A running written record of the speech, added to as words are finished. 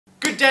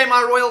day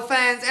my royal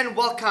fans, and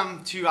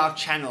welcome to our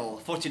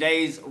channel for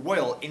today's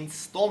royal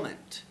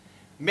installment.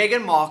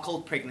 Meghan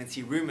Markle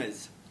pregnancy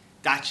rumours.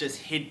 Duchess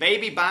hid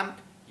baby bump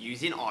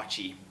using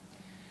Archie.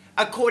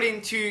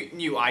 According to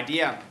New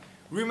Idea,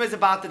 rumours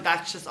about the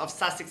Duchess of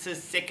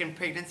Sussex's second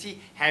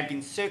pregnancy have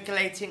been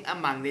circulating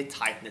among their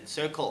tight-knit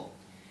circle.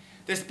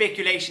 The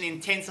speculation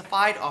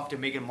intensified after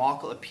Meghan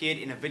Markle appeared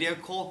in a video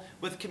call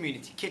with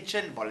Community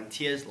Kitchen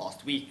volunteers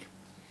last week.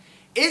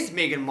 Is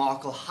Meghan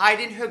Markle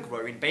hiding her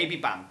growing baby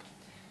bump?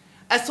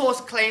 A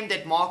source claimed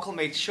that Markle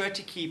made sure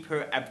to keep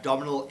her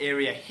abdominal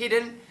area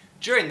hidden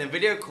during the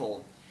video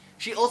call.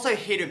 She also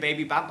hid her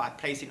baby bump by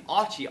placing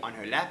Archie on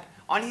her lap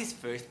on his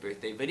first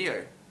birthday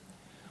video.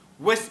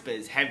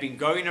 Whispers have been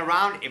going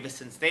around ever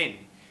since then.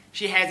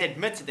 She has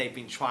admitted they've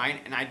been trying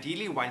and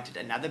ideally wanted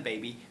another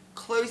baby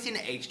close in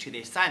age to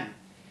their son.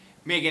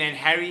 Meghan and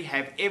Harry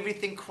have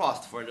everything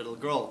crossed for a little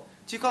girl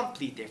to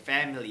complete their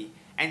family,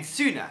 and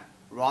sooner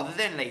rather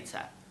than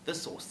later, the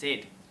source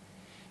said.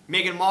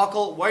 Meghan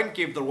Markle won't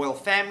give the royal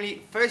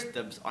family first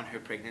dibs on her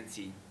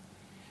pregnancy.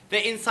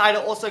 The insider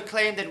also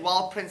claimed that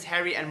while Prince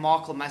Harry and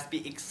Markle must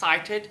be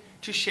excited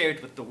to share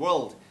it with the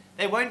world,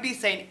 they won't be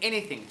saying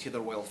anything to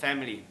the royal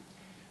family.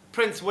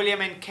 Prince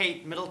William and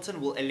Kate Middleton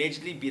will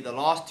allegedly be the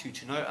last two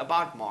to know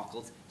about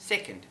Markle's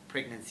second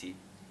pregnancy.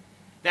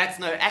 That's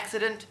no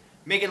accident.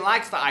 Meghan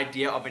likes the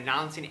idea of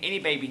announcing any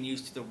baby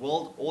news to the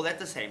world all at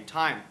the same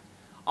time,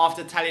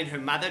 after telling her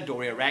mother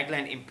Doria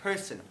Ragland in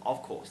person,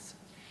 of course.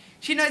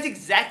 She knows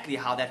exactly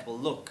how that will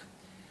look,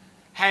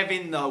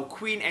 having the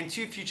Queen and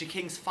two future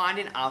kings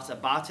finding out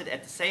about it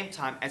at the same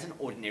time as an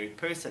ordinary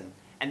person,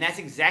 and that's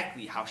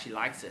exactly how she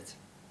likes it.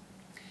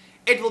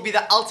 It will be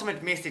the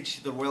ultimate message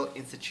to the royal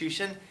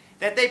institution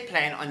that they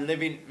plan on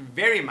living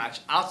very much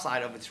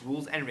outside of its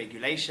rules and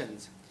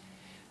regulations.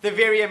 The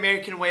very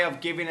American way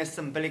of giving a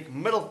symbolic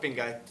middle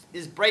finger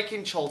is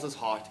breaking Charles's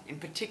heart in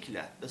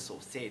particular, the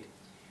source said.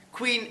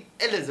 Queen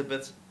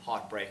Elizabeth's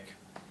heartbreak.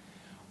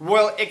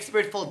 Royal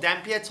expert Phil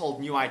Dampier told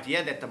New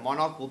Idea that the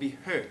monarch will be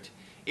hurt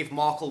if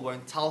Markle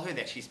won't tell her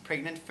that she's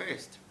pregnant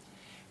first.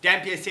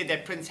 Dampier said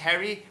that Prince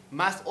Harry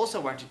must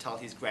also want to tell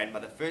his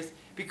grandmother first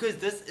because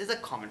this is a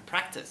common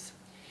practice.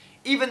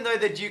 Even though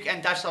the Duke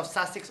and Duchess of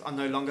Sussex are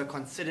no longer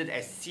considered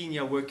as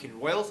senior working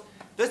royals,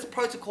 this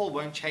protocol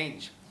won't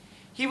change.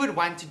 He would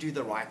want to do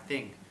the right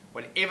thing.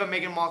 Whatever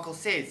Meghan Markle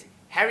says,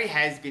 Harry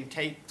has been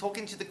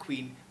talking to the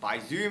Queen by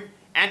Zoom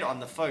and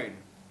on the phone,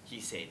 he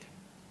said.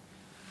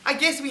 I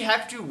guess we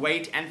have to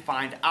wait and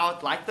find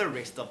out like the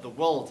rest of the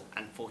world,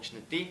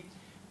 unfortunately.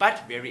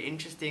 But very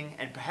interesting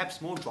and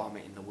perhaps more drama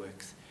in the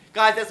works.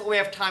 Guys, that's all we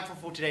have time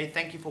for today.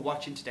 Thank you for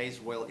watching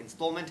today's royal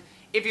installment.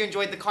 If you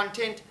enjoyed the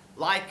content,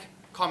 like,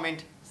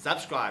 comment,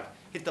 subscribe.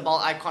 Hit the bell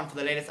icon for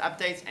the latest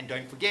updates, and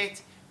don't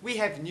forget, we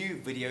have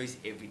new videos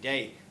every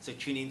day. So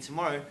tune in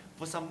tomorrow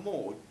for some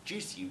more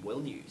juicy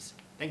royal news.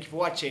 Thank you for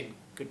watching.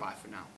 Goodbye for now.